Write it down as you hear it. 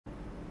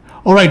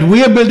All right,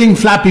 we are building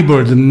Flappy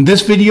Birds. In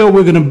this video,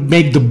 we're going to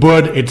make the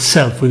bird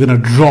itself. We're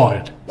going to draw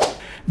it.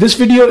 This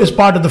video is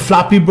part of the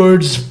Flappy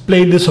Birds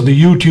playlist on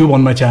the YouTube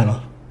on my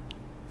channel.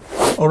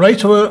 All right,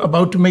 so we're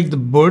about to make the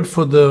bird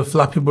for the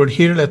Flappy Bird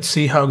here. Let's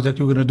see how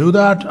exactly we're going to do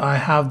that. I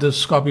have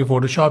this copy of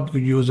Photoshop. You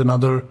could use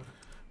another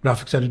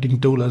graphics editing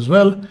tool as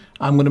well.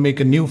 I'm going to make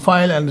a new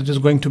file, and it is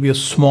going to be a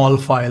small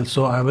file.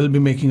 So I will be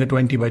making a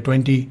 20 by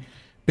 20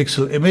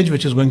 pixel image,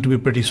 which is going to be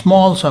pretty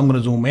small. So I'm going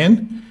to zoom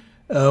in.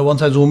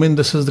 Once I zoom in,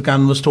 this is the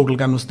total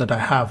canvas that I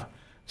have.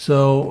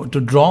 So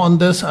to draw on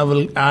this, I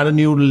will add a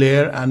new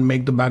layer and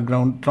make the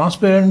background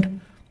transparent.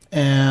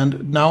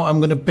 And now I'm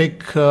going to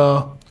pick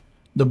the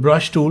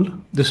brush tool.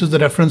 This is the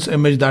reference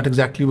image that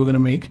exactly we're going to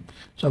make.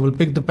 So I will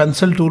pick the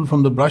pencil tool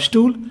from the brush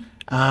tool,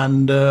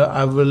 and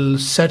I will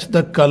set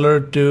the color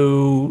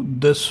to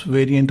this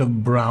variant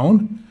of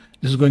brown.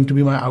 This is going to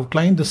be my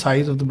outline. The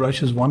size of the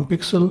brush is 1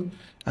 pixel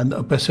and the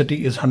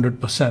opacity is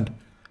 100%.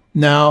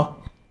 Now,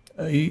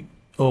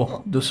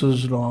 oh, this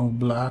is wrong,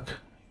 black.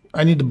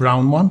 I need the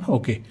brown one.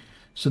 Okay,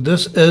 so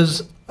this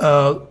is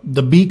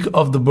the beak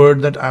of the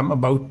bird that I'm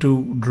about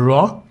to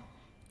draw.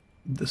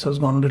 This has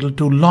gone a little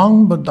too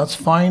long, but that's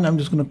fine. I'm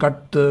just going to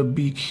cut the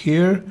beak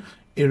here,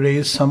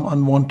 erase some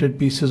unwanted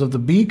pieces of the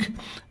beak.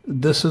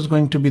 This is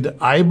going to be the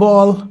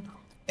eyeball,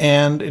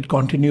 and it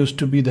continues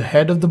to be the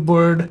head of the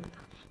bird,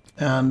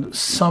 and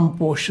some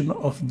portion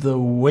of the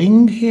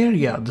wing here.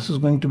 Yeah, this is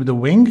going to be the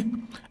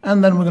wing,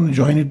 and then we're going to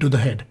join it to the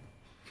head.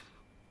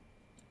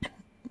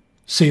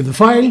 Save the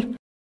file.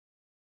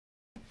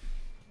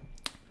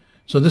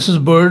 So this is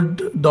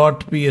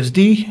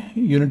bird.psd.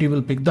 Unity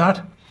will pick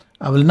that.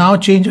 I will now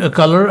change a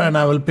color, and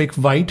I will pick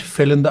white,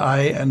 fill in the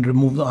eye, and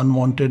remove the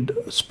unwanted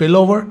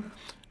spillover.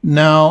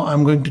 Now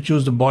I'm going to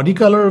choose the body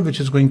color, which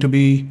is going to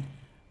be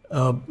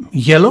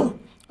yellow.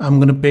 I'm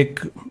going to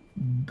pick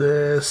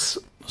this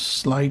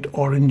slight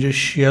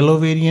orangish yellow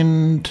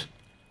variant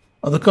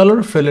of the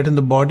color, fill it in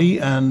the body,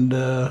 and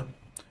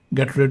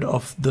get rid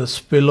of the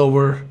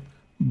spillover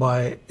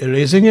by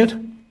erasing it.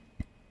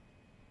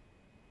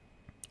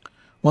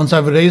 Once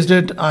I've erased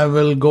it, I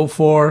will go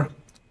for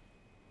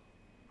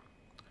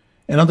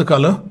another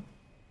color.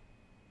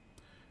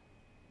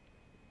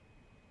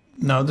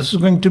 Now this is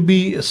going to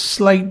be a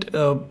slight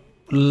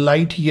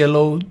light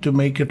yellow to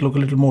make it look a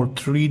little more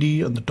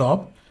 3D on the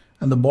top,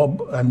 and the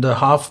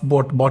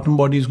bottom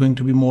body is going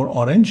to be more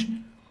orange,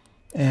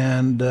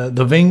 and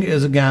the wing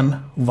is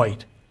again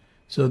white.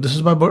 So this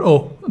is my bird.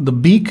 Oh, the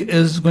beak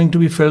is going to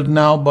be filled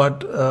now,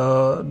 but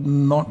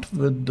not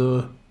with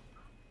the,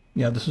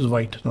 yeah, this is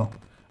white. No,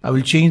 I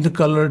will change the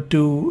color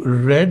to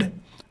red,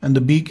 and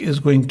the beak is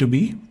going to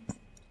be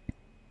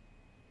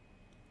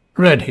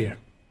red here.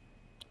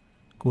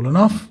 Cool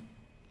enough.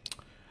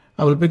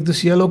 I will pick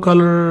this yellow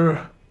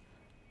color,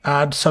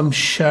 add some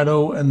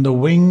shadow in the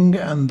wing,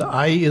 and the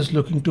eye is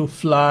looking too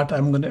flat.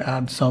 I'm going to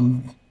add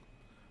some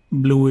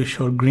bluish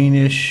or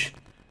greenish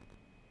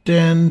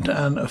tint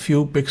and a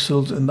few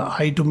pixels in the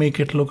eye to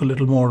make it look a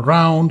little more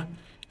round,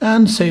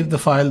 and save the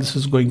file. This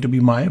is going to be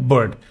my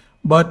bird,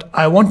 but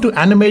I want to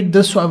animate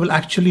this, so I will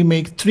actually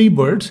make 3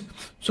 birds.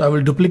 So I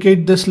will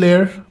duplicate this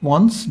layer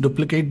once,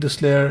 duplicate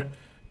this layer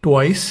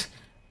twice,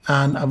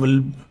 and I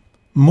will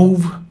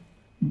move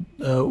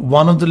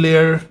one of the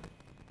layer.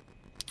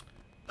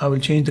 I will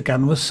change the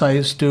canvas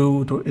size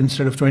to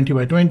instead of 20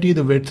 by 20,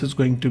 the width is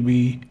going to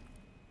be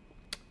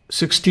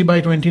 60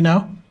 by 20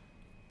 now.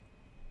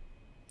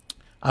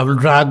 I will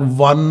drag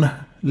one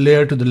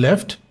layer to the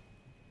left.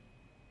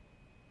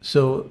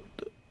 So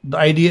the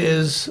idea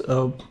is,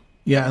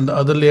 yeah, and the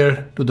other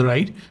layer to the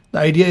right. The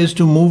idea is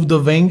to move the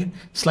wing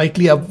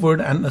slightly upward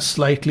and a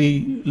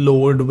slightly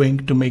lowered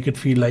wing to make it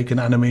feel like an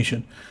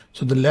animation.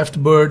 So the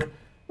left bird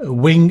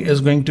wing is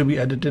going to be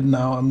edited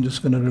now. I'm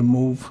just going to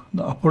remove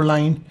the upper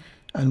line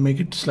and make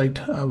it slight.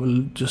 I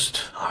will just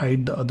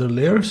hide the other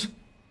layers.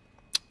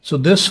 So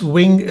this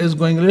wing is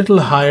going a little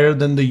higher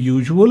than the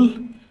usual,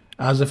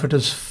 as if it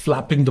is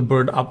flapping the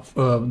bird up,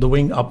 the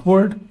wing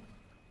upward.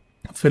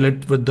 Fill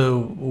it with the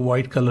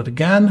white color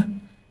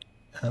again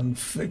and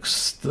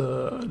fix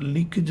the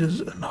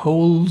leakages and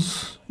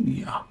holes.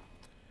 Yeah.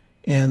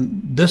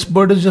 And this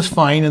bird is just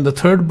fine. And the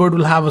third bird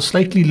will have a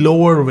slightly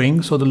lower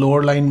wing. So the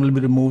lower line will be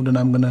removed, and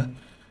I'm going to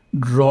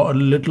draw a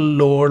little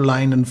lower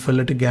line and fill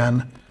it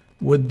again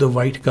with the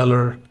white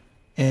color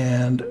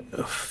and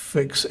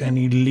fix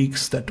any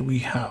leaks that we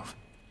have.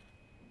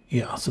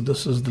 Yeah, so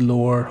this is the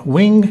lower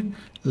wing.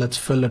 Let's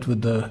fill it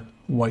with the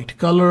white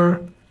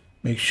color.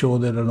 Make sure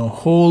there are no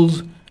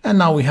holes. And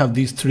now we have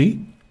these 3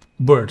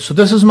 birds. So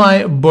this is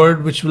my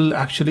bird, which will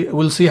actually,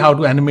 we'll see how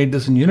to animate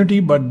this in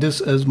Unity, but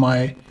this is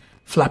my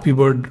Flappy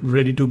Bird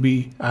ready to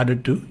be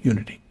added to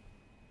Unity.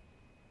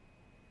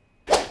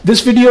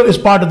 This video is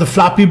part of the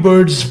Flappy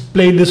Birds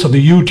playlist on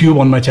the YouTube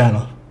on my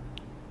channel.